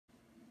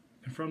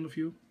In front of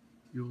you,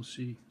 you will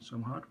see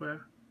some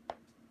hardware.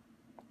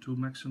 2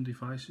 Maxon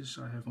devices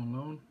I have on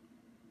loan.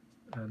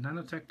 A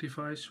Nanotech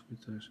device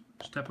with a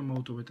stepper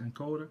motor with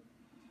encoder.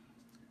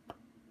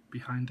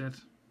 Behind that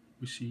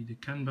we see the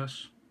CAN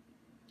bus,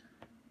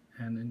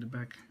 and in the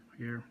back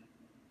here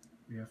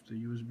we have the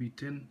USB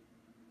tin,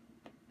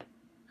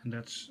 and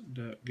that's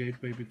the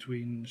gateway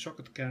between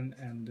socket CAN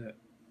and the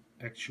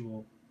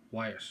actual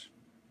wires.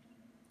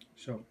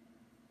 So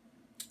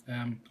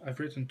I've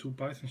written 2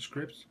 Python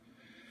scripts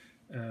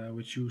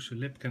which use a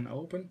lib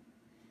CANopen.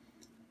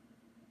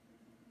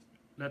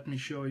 Let me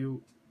show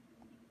you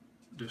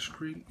the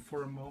screen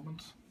for a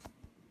moment.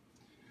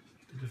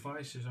 The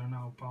devices are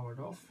now powered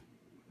off,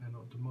 and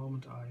at the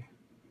moment I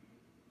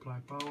apply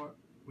power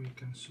we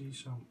can see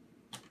some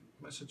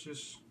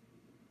messages.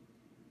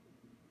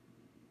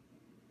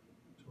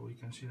 So we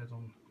can see that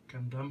on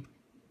CANdump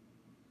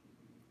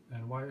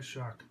and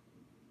Wireshark.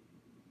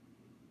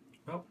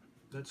 Well,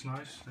 that's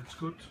nice, that's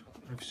good.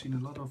 I've seen a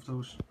lot of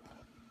those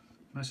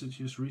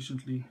messages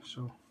recently,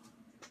 so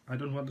I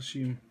don't want to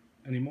see them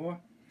anymore.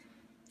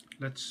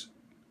 Let's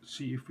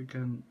see if we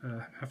can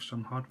have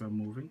some hardware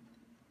moving.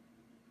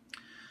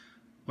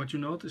 What you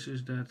notice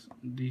is that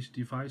these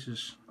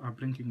devices are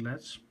blinking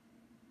LEDs,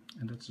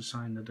 and that's a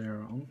sign that they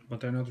are on, but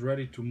they're not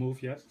ready to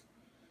move yet.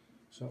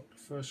 So the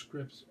first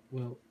script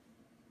will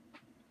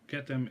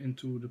get them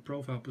into the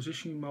profile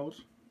positioning mode,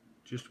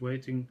 just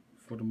waiting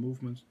for the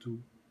movement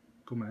to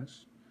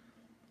commence.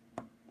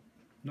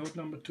 Node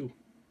number 2.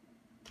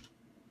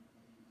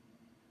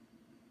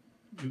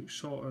 You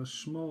saw a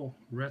small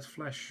red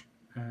flash,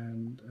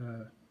 and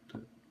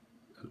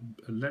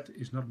the LED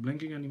is not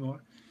blinking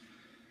anymore.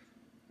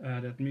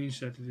 That means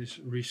that it is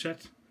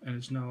reset and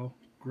it's now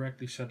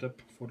correctly set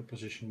up for the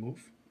position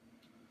move.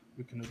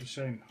 We can do the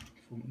same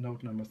for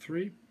node number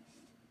 3.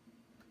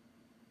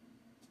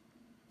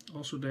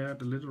 Also there,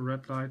 the little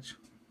red light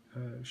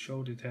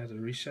showed it had a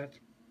reset.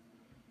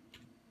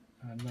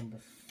 Number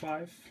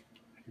 5,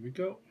 here we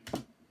go.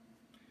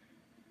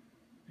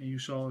 And you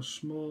saw a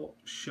small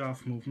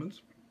shaft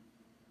movement.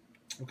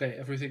 Okay,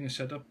 everything is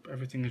set up,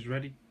 everything is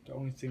ready. The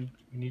only thing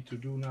we need to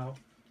do now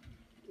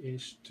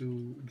is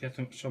to get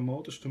some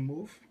motors to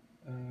move.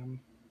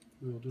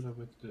 We will do that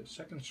with the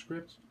second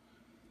script.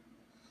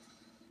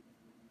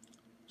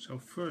 So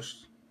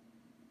first,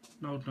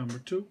 node number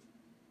 2.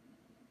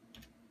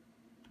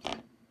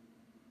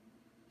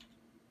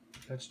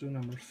 Let's do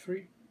number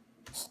 3.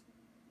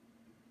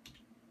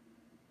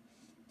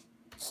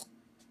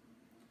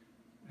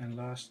 And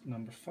last,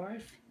 number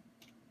 5.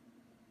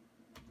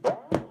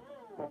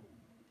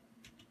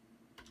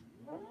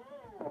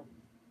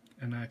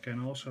 And I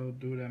can also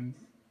do them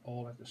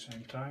all at the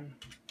same time.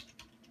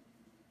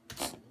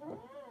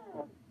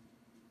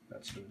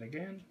 Let's do it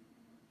again.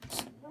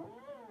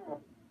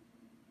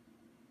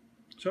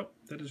 So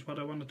that is what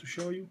I wanted to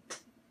show you.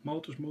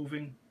 Motors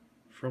moving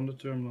from the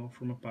terminal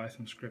from a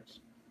Python script.